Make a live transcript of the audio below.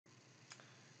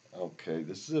Okay,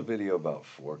 this is a video about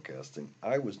forecasting.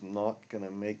 I was not going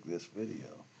to make this video.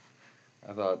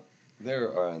 I thought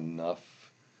there are enough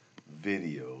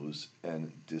videos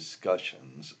and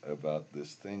discussions about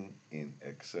this thing in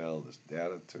Excel, this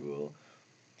data tool,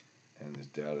 and this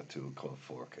data tool called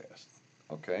forecast.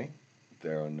 Okay?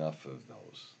 There are enough of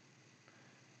those.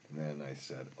 And then I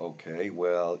said, okay,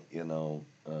 well,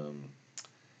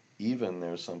 even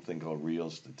there's something called real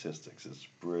statistics. It's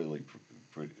really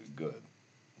pretty good.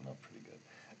 Not pretty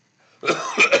good.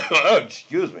 Oh,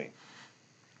 excuse me.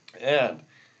 And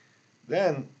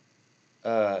then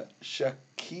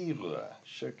Shakira,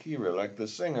 like the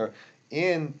singer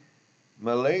in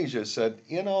Malaysia, said,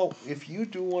 if you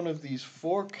do one of these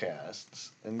forecasts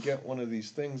and get one of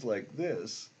these things like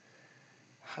this,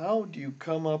 how do you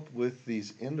come up with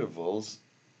these intervals?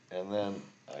 And then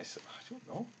I said, I don't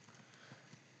know.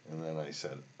 And then I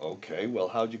said, okay, well,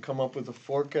 how'd you come up with the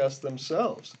forecasts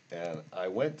themselves? And I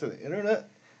went to the internet,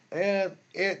 and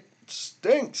it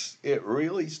stinks. It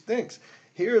really stinks.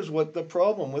 Here's what the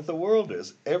problem with the world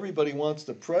is. Everybody wants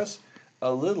to press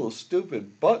a little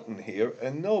stupid button here,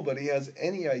 and nobody has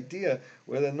any idea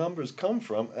where the numbers come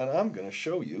from. And I'm going to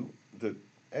show you that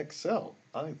Excel,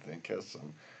 I think, has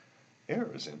some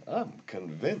errors in. I'm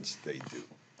convinced they do.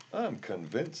 I'm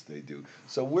convinced they do.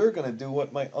 So we're going to do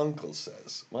what my uncle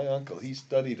says. My uncle, he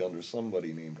studied under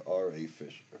somebody named R.A.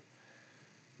 Fisher,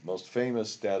 most famous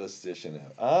statistician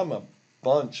ever.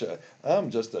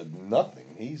 I'm just a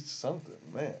nothing. He's something,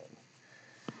 man.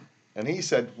 And he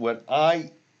said, when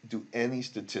I do any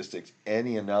statistics,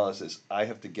 any analysis, I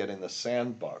have to get in the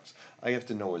sandbox. I have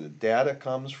to know where the data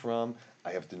comes from.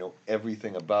 I have to know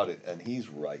everything about it. And he's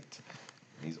right.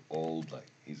 He's old,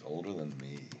 he's older than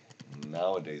me.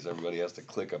 Nowadays, everybody has to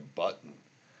click a button.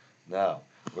 Now,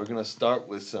 we're going to start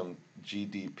with some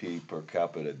GDP per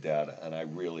capita data, and I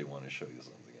really want to show you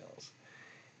something else.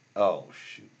 Oh,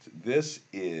 shoot. This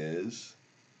is,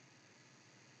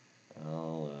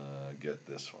 I'll get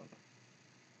this one.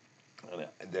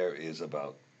 And there is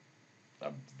about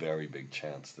a very big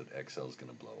chance that Excel is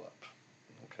going to blow up.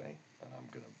 Okay? And I'm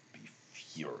going to be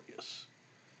furious.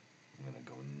 I'm going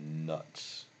to go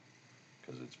nuts,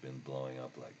 because it's been blowing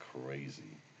up like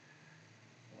crazy.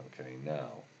 Okay,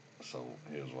 now, so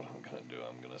here's what I'm going to do.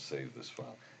 I'm going to save this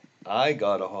file.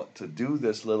 To do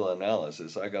this little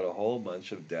analysis, I got a whole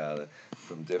bunch of data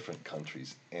from different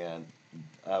countries. And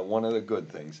one of the good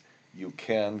things, you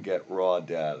can get raw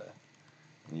data.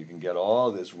 And you can get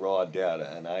all this raw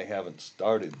data, and I haven't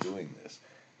started doing this.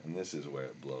 And this is where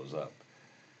it blows up.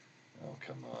 Oh,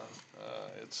 come on.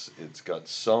 It's got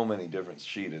so many different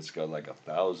sheets. It's got like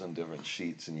 1,000 different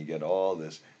sheets, and you get all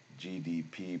this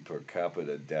GDP per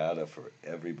capita data for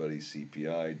everybody's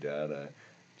CPI data.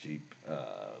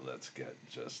 Let's get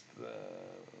just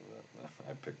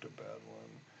I picked a bad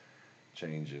one.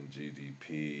 Change in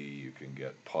GDP. You can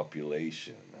get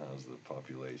population. How's the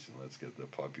population? Let's get the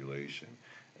population.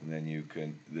 And then you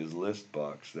can, this list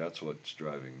box, that's what's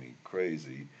driving me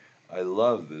crazy. I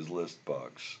love this list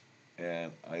box.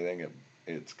 And I think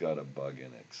it's got a bug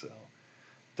in Excel.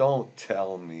 Don't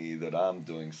tell me that I'm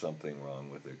doing something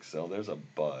wrong with Excel. There's a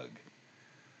bug.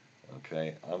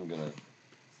 Okay, I'm going to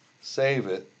save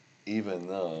it, even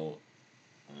though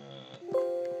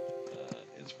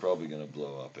it's probably going to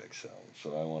blow up Excel.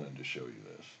 So I wanted to show you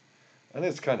this. And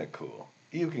it's kind of cool.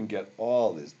 You can get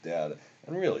all this data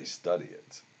and really study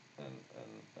it. And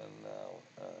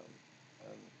now,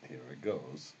 and here it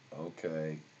goes.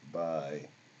 Okay, bye.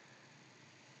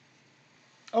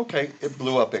 Okay, it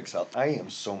blew up Excel. I am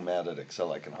so mad at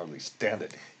Excel, I can hardly stand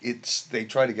it. They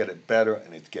try to get it better,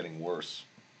 and it's getting worse.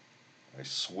 I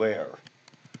swear.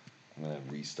 I'm going to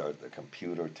restart the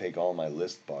computer, take all my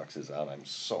list boxes out. I'm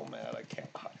so mad.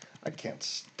 I can't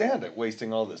stand it,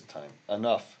 wasting all this time.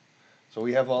 Enough. So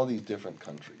we have all these different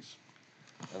countries.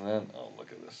 And then, oh,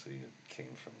 look at this. See, it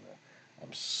came from there.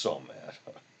 I'm so mad.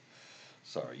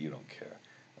 Sorry, you don't care.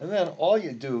 And then all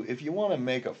you do, if you want to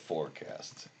make a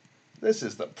forecast, this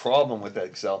is the problem with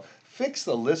Excel. Fix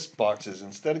the list boxes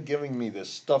instead of giving me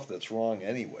this stuff that's wrong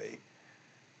anyway.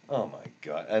 Oh my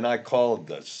God. And I called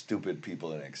the stupid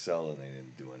people in Excel and they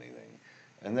didn't do anything.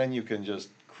 And then you can just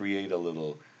create a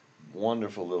little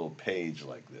wonderful little page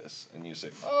like this. And you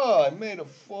say, oh, I made a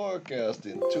forecast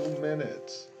in 2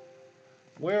 minutes.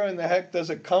 Where in the heck does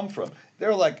it come from?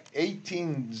 There are like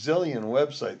 18 zillion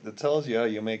websites that tells you how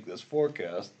you make this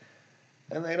forecast.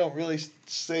 And they don't really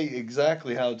say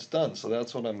exactly how it's done. So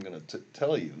that's what I'm going to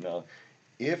tell you. Now,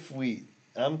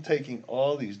 I'm taking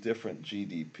all these different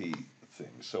GDP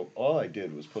things. So all I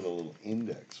did was put a little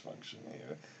index function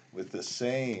here with the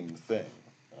same thing.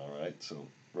 All right. So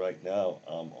right now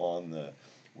I'm on the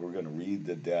We're going to read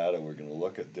the data. We're going to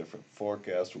look at different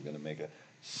forecasts. We're going to make a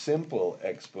simple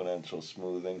exponential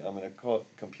smoothing. I'm going to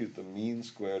compute the mean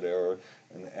squared error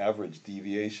and the average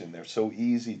deviation. They're so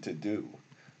easy to do.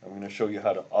 I'm going to show you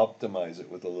how to optimize it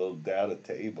with a little data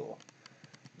table.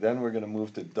 Then we're going to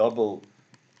move to double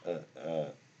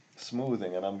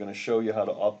smoothing, and I'm going to show you how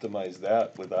to optimize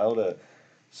that without a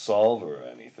solver or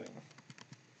anything.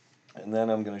 And then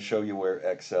I'm going to show you where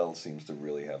Excel seems to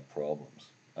really have problems.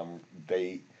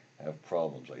 They have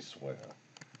problems, I swear.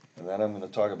 And then I'm going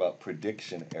to talk about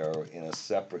prediction error in a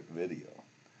separate video.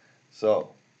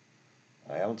 So,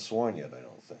 I haven't sworn yet, I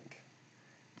don't think.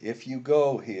 If you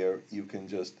go here, you can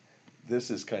just, this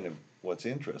is kind of what's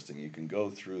interesting. You can go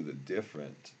through the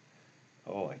different,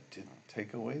 oh, I didn't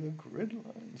take away the grid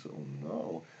lines, oh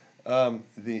no.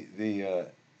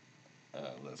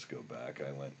 Let's go back.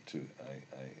 I went to,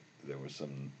 there were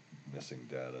some missing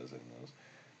data in those.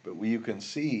 But you can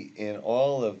see in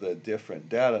all of the different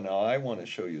data, now I want to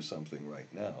show you something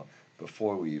right now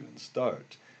before we even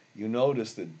start. You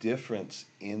notice the difference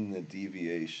in the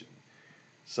deviation.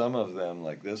 Some of them,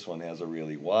 like this one, has a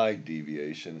really wide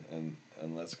deviation, and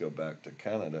let's go back to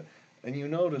Canada, and you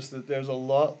notice that there's a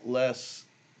lot less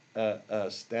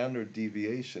standard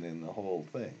deviation in the whole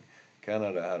thing.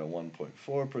 Canada had a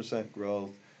 1.4%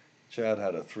 growth, Chad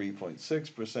had a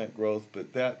 3.6% growth,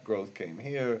 but that growth came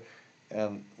here,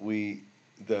 and the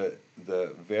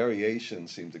variation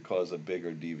seemed to cause a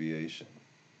bigger deviation.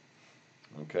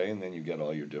 Okay, and then you get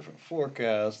all your different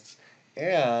forecasts,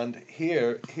 and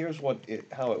here's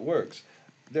how it works.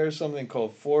 There's something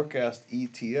called forecast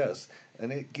ETS,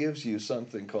 and it gives you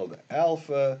something called the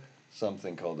alpha,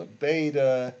 something called the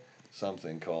beta,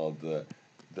 something called the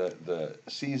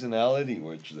seasonality,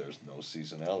 which there's no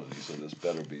seasonality, so this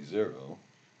better be 0.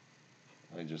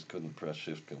 I just couldn't press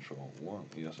Shift Control 1.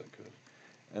 Yes, I could.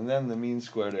 And then the mean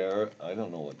squared error, I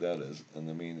don't know what that is, and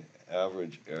the mean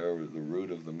average error, the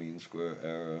root of the mean square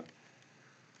error.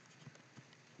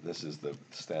 This is the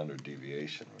standard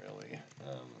deviation, really,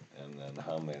 and then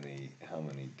how many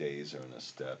days are in a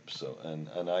step. So,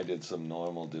 and I did some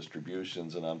normal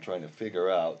distributions, and I'm trying to figure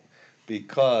out,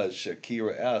 because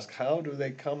Shakira asked, how do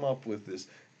they come up with this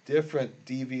different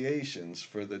deviations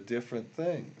for the different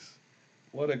things?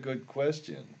 What a good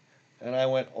question. And I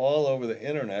went all over the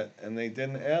internet, and they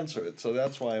didn't answer it, so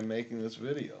that's why I'm making this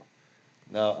video.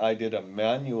 Now, I did a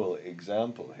manual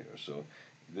example here, so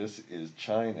this is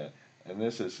China, and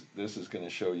this is going to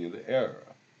show you the error,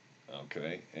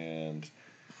 okay? And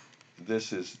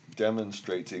this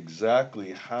demonstrates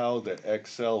exactly how the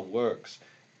Excel works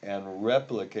and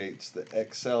replicates the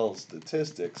Excel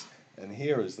statistics. And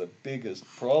here is the biggest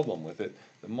problem with it.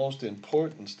 The most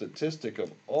important statistic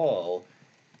of all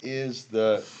is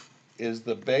the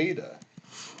beta,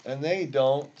 and they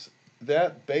don't.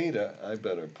 That beta, I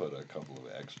better put a couple of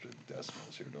extra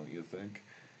decimals here, don't you think?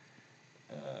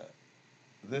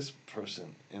 This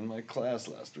person in my class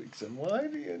last week said, why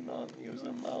do you not use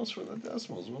a mouse for the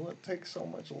decimals? Well, it takes so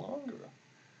much longer.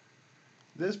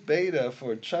 This beta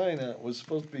for China was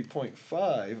supposed to be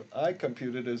 0.5. I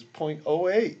computed as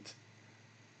 0.08.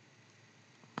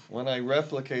 When I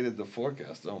replicated the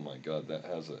forecast, oh my God, that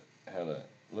had a,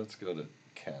 let's go to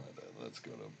Canada. Let's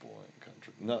go to boring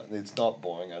country. No, it's not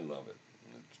boring. I love it.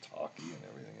 It's hockey and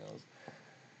everything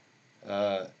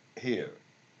else. Here,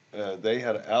 they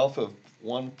had an alpha of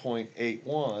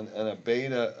 1.81 and a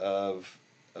beta of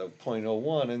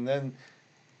 0.01, and then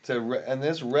and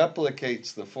this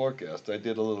replicates the forecast. I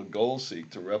did a little goal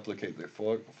seek to replicate the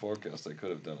forecast. I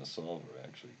could have done a solver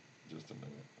actually. Just a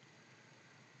minute.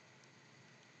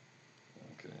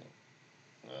 Okay.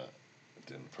 It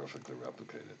didn't perfectly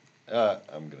replicate it.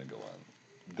 I'm going to go on.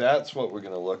 That's what we're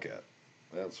going to look at.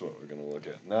 That's what we're going to look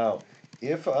at. Now,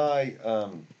 if I,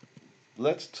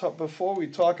 before we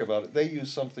talk about it, they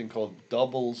use something called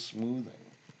double smoothing.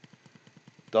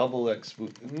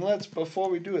 Before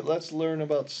we do it, let's learn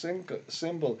about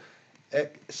simple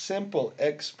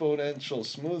exponential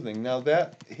smoothing. Now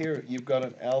here you've got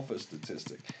an alpha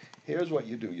statistic. Here's what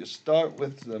you do. You start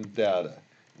with some data,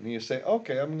 and you say,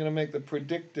 okay, I'm going to make the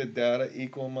predicted data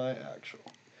equal my actual.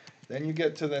 Then you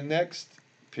get to the next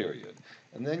period,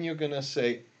 and then you're going to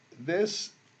say,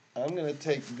 I'm going to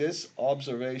take this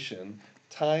observation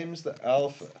times the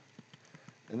alpha,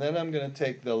 and then I'm going to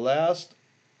take the last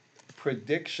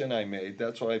prediction I made,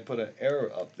 that's why I put an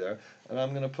error up there, and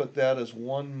I'm going to put that as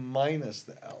 1 minus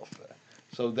the alpha.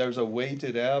 So there's a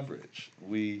weighted average.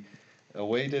 A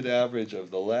weighted average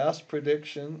of the last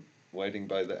prediction, weighting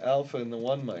by the alpha, and the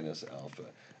 1 minus alpha.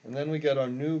 And then we get our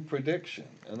new prediction,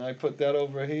 and I put that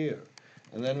over here.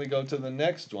 And then we go to the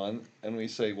next one, and we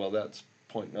say, well, that's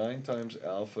 0.9 times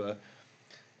alpha,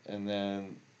 and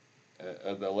then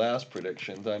the last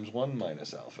prediction times 1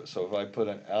 minus alpha. So if I put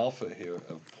an alpha here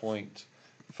of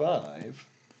 0.5,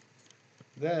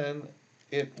 then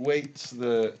it weights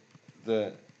the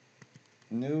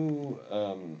new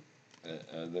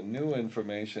the new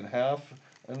information half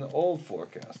and the old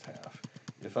forecast half.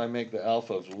 If I make the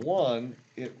alphas 1,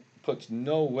 it puts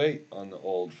no weight on the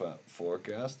old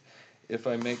forecast. If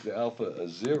I make the alpha a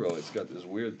 0, it's got this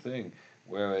weird thing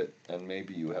where it, and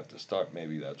maybe you have to start,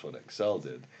 maybe that's what Excel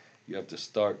did, you have to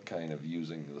start kind of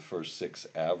using the first 6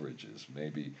 averages,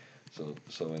 maybe.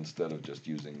 So instead of just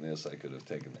using this, I could have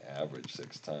taken the average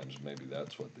 6 times. Maybe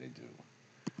that's what they do.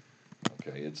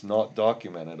 Okay, it's not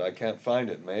documented. I can't find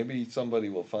it. Maybe somebody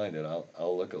will find it.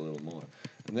 I'll look a little more.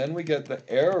 And then we get the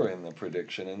error in the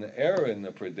prediction, and the error in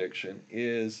the prediction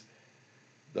is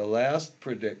the last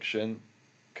prediction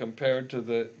compared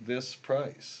to this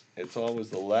price. It's always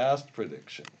the last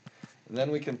prediction. And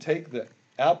then we can take the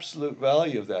absolute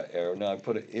value of that error. Now I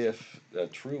put an if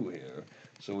true here,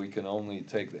 so we can only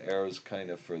take the errors kind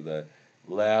of for the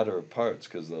latter parts,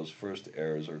 because those first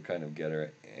errors are kind of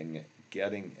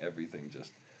getting everything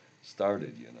just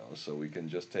started, you know. So we can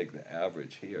just take the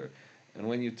average here. And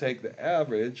when you take the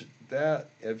average, that,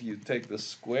 if you take the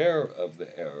square of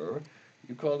the error,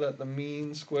 you call that the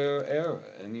mean square error,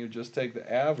 and you just take the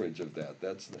average of that.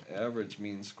 That's the average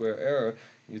mean square error.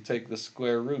 You take the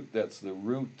square root. That's the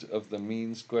root of the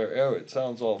mean square error. It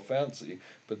sounds all fancy,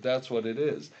 but that's what it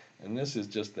is. And this is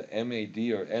just the MAD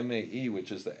or MAE,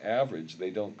 which is the average. They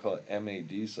don't call it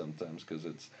MAD sometimes because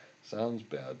it sounds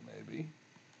bad, maybe.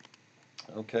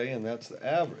 Okay, and that's the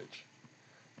average.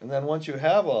 And then once you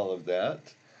have all of that,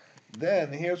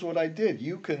 then here's what I did.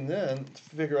 You can then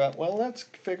figure out, well, let's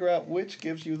figure out which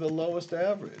gives you the lowest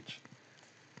average.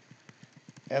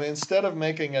 And instead of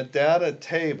making a data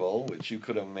table, which you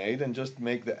could have made, and just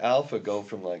make the alpha go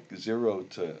from like 0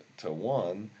 to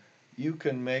 1, you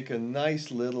can make a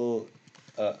nice little,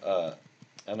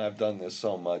 and I've done this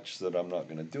so much that I'm not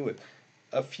going to do it,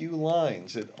 a few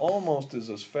lines. It almost is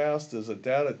as fast as a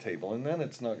data table, and then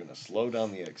it's not going to slow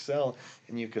down the Excel,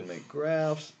 and you can make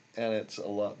graphs, and it's a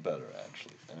lot better,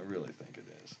 actually. I really think it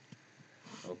is.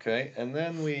 Okay, and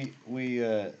then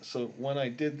so when I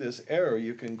did this error,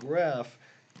 you can graph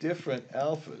different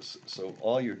alphas. So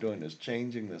all you're doing is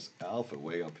changing this alpha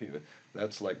way up here.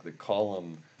 That's like the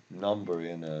column number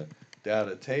in a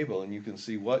data table, and you can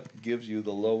see what gives you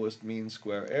the lowest mean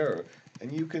square error.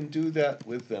 And you can do that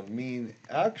with the mean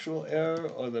actual error,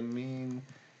 or the mean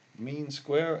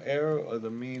square error, or the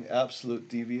mean absolute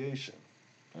deviation.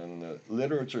 And the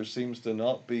literature seems to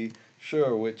not be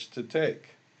sure which to take.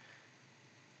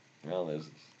 Well, there's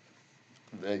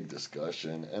vague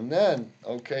discussion. And then,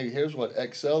 okay, here's what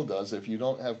Excel does if you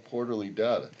don't have quarterly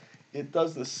data. It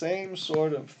does the same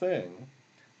sort of thing.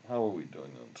 How are we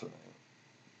doing on time?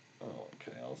 Oh,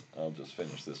 okay, I'll just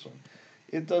finish this one.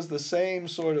 It does the same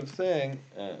sort of thing.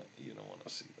 You don't want to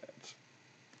see that.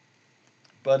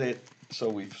 But so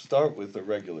we start with the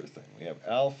regular thing. We have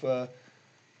alpha,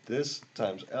 this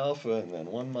times alpha, and then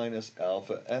 1 minus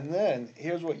alpha. And then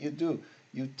here's what you do.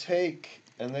 You take,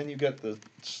 and then you get the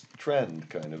trend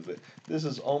kind of. This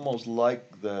is almost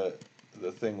like the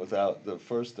thing without the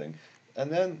first thing. And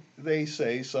then they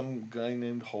say, some guy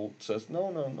named Holt says, no,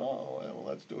 well,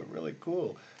 let's do it really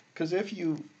cool. Because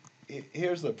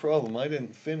here's the problem, I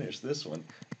didn't finish this one.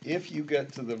 If you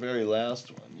get to the very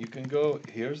last one, you can go,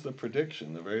 here's the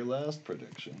prediction, the very last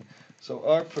prediction. So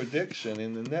our prediction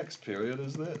in the next period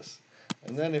is this.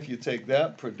 And then if you take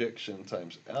that prediction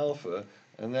times alpha,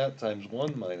 and that times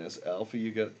 1 minus alpha,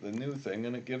 you get the new thing,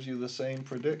 and it gives you the same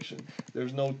prediction.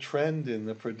 There's no trend in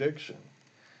the prediction.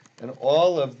 And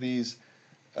all of these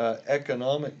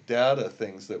economic data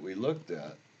things that we looked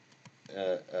at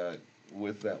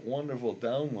with that wonderful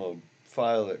download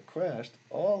file that crashed,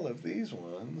 all of these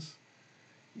ones,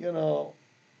 you know,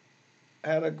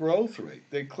 had a growth rate.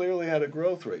 They clearly had a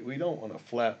growth rate. We don't want a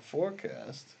flat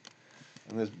forecast.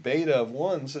 And this beta of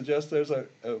 1 suggests there's a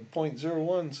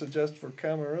 0.01 suggests for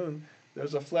Cameroon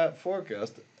there's a flat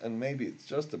forecast, and maybe it's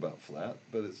just about flat,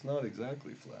 but it's not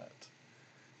exactly flat.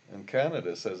 And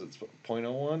Canada says it's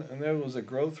 0.01, and there was a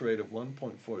growth rate of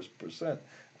 1.4%.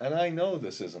 And I know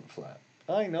this isn't flat.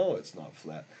 I know it's not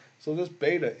flat. So this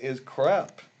beta is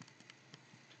crap.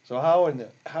 So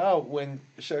when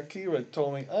Shakira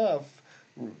told me,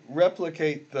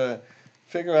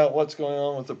 figure out what's going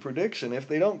on with the prediction, if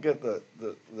they don't get the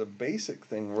basic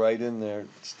thing right in their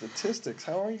statistics,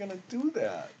 how are you going to do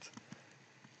that?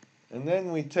 And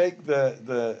then we take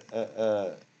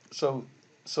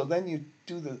so then you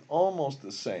do almost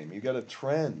the same. You get a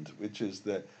trend, which is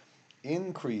the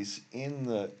increase in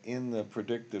the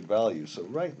predicted value. So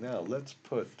right now, I'm going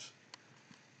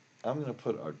to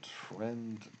put our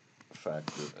trend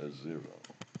factor as 0.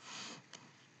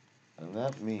 And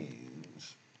that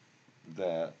means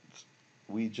that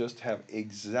we just have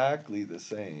exactly the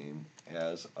same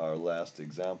as our last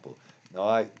example.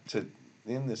 Now,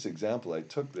 in this example, I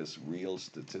took this real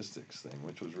statistics thing,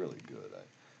 which was really good. I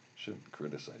shouldn't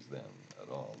criticize them at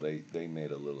all. They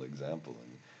made a little example,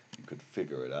 and you could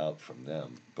figure it out from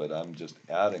them. But I'm just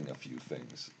adding a few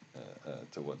things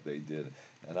to what they did,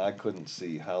 and I couldn't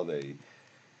see how they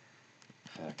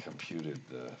computed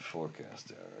the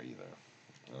forecast error either.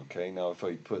 Okay, now if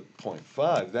I put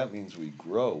 0.5, that means we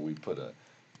grow. We put a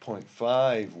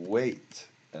 0.5 weight,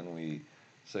 and we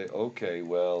say, okay,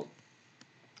 well,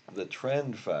 the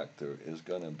trend factor is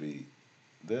going to be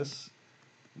this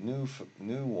new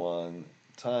one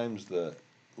times the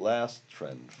last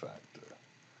trend factor.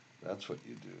 That's what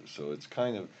you do. So it's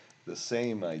kind of the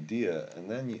same idea, and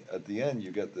then at the end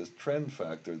you get this trend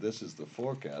factor. This is the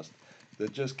forecast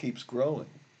that just keeps growing.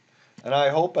 And I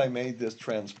hope I made this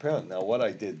transparent. Now what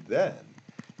I did then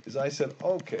is I said,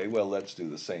 okay, well, let's do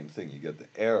the same thing. You get the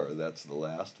error, that's the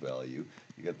last value.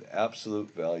 You get the absolute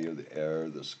value of the error,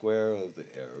 the square of the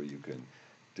error. You can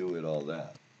do it all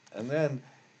that. And then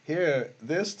here,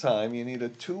 this time, you need a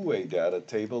two-way data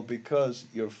table because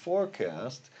your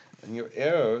forecast and your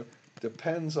error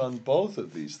depends on both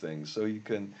of these things. So you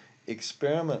can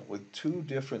experiment with two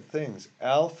different things,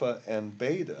 alpha and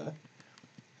beta,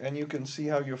 and you can see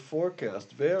how your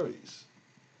forecast varies.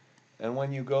 And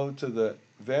when you go to the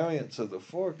variance of the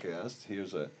forecast,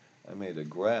 I made a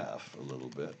graph a little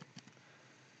bit,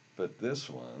 but this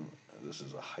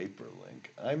is a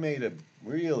hyperlink. I made a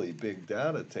really big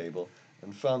data table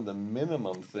and found the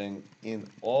minimum thing in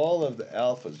all of the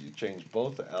alphas. You change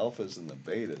both the alphas and the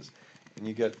betas, and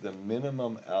you get the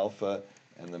minimum alpha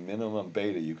and the minimum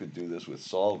beta. You could do this with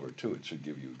Solver too. It should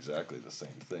give you exactly the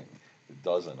same thing. If it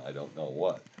doesn't, I don't know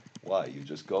why. You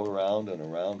just go around and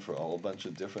around for a whole bunch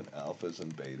of different alphas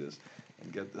and betas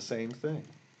and get the same thing,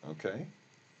 okay?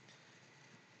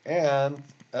 And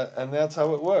that's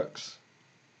how it works.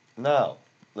 Now,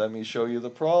 let me show you the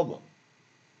problem.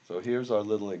 So here's our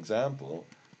little example.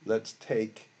 Let's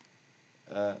take,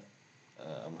 I'm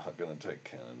not going to take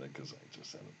Canada because I just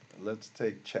said it. Let's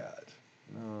take Chad.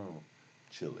 No,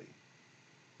 Chile.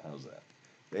 How's that?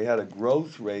 They had a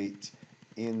growth rate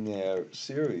in their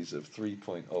series of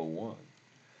 3.01.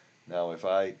 Now, if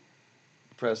I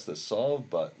press the solve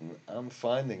button, I'm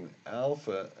finding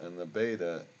alpha and the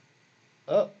beta.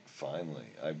 Oh, finally,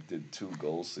 I did two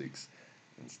goal seeks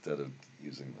instead of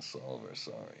using the solver.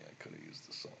 Sorry, I could have used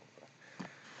the solver.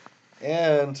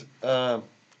 And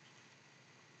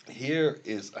here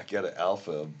is, I get an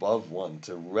alpha above 1.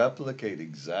 To replicate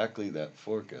exactly that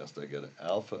forecast, I get an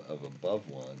alpha of above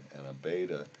 1 and a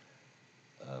beta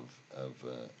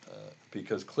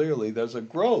because clearly there's a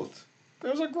growth.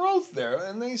 There's a growth there,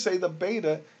 and they say the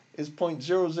beta is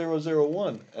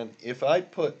 0.0001. And if I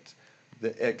put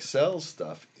the Excel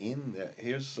stuff in there,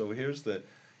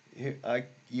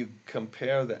 you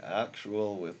compare the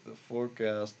actual with the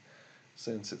forecast.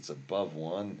 Since it's above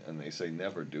 1, and they say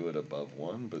never do it above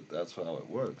 1, but that's how it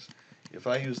works. If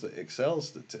I use the Excel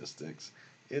statistics,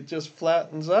 it just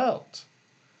flattens out.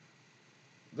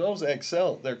 Those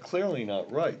Excel, they're clearly not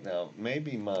right. Now,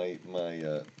 maybe my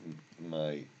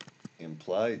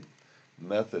implied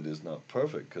method is not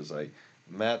perfect because I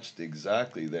matched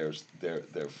exactly their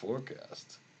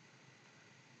forecast.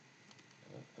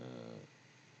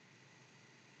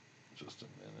 Just a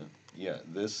minute. Yeah,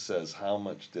 this says how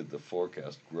much did the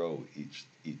forecast grow each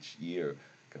year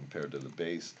compared to the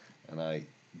base, and I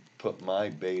put my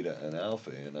beta and alpha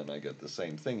in, and I get the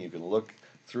same thing. You can look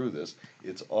through this.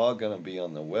 It's all going to be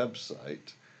on the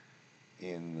website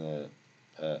in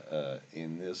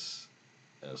this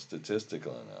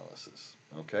statistical analysis.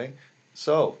 Okay,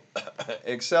 so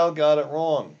Excel got it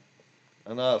wrong.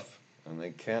 Enough, and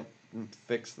they can't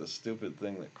fix the stupid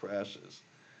thing that crashes.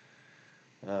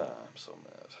 I'm so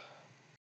mad.